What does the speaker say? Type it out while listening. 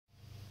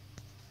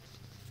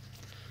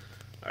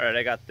Alright,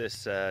 I got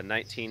this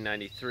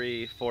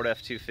 1993 Ford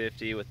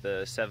F-250 with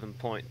the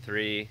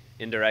 7.3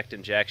 indirect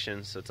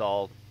injection, so it's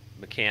all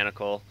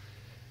mechanical,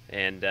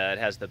 and it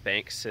has the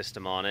Banks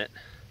system on it.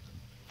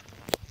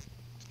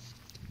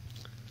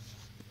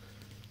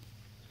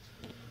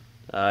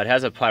 It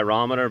has a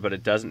pyrometer, but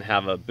it doesn't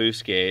have a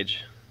boost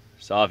gauge,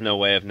 so I have no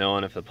way of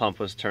knowing if the pump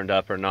was turned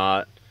up or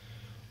not,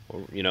 or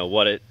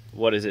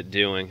what is it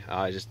doing.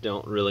 I just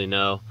don't really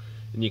know.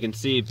 And you can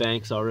see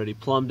Banks already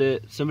plumbed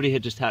it. Somebody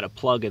had just had a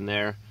plug in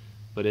there,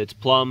 but it's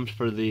plumbed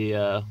for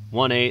the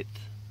 1/8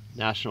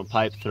 national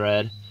pipe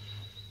thread.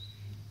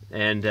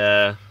 And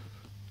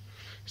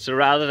so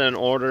rather than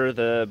order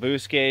the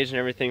boost gauge and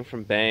everything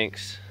from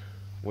Banks,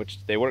 which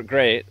they work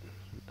great,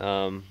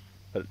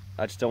 but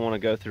I just don't want to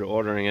go through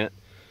ordering it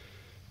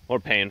or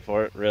paying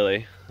for it,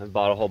 really. I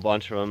bought a whole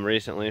bunch of them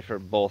recently for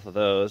both of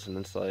those, and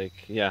it's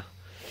like, yeah.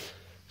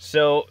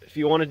 So if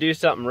you want to do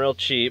something real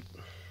cheap,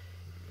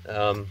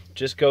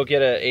 just go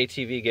get an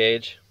ATV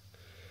gauge.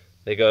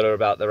 They go to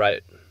about the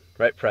right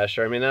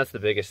pressure. I mean, that's the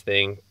biggest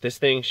thing. This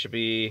thing should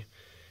be,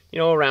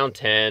 around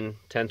 10,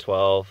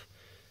 12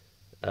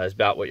 is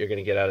about what you're going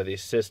to get out of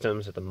these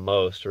systems at the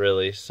most,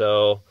 really.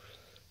 So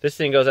this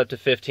thing goes up to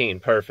 15,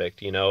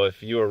 perfect.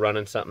 If you were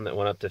running something that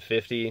went up to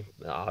 50,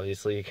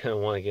 obviously you're going to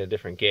want to get a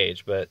different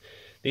gauge. But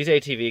these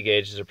ATV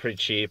gauges are pretty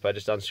cheap. I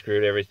just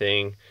unscrewed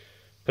everything,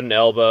 put an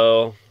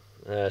elbow,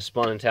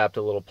 spun and tapped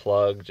a little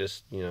plug,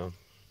 just,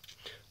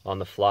 on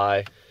the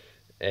fly,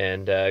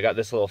 and I got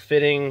this little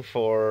fitting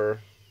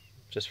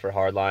just for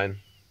hardline.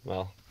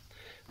 Well,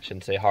 I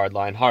shouldn't say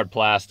hardline, hard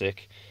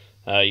plastic.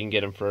 You can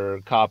get them for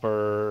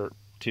copper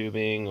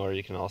tubing, or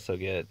you can also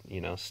get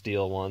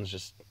steel ones.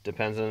 Just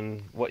depends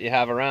on what you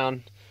have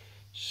around.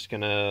 Just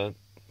gonna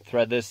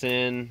thread this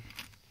in,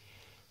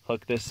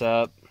 hook this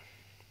up,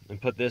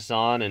 and put this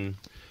on, and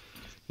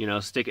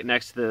stick it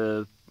next to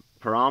the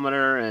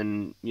pyrometer,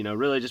 and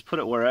really just put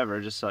it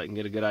wherever, just so I can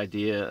get a good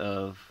idea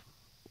of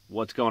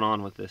what's going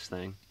on with this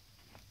thing.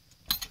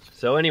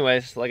 So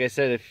anyways, like I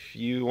said, if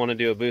you want to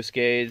do a boost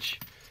gauge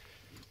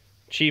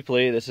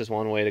cheaply, this is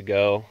one way to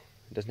go.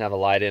 It doesn't have a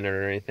light in it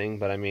or anything,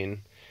 but I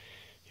mean,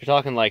 you're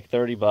talking like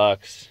 30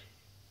 bucks,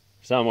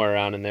 somewhere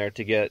around in there,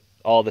 to get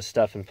all this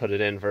stuff and put it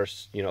in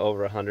versus,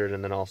 over 100,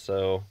 and then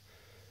also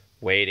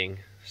waiting.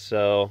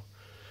 So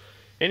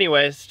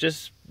anyways,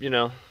 just,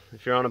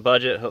 if you're on a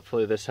budget,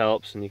 hopefully this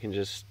helps, and you can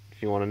just,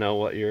 if you want to know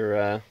what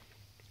your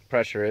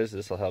pressure is,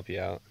 this will help you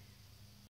out.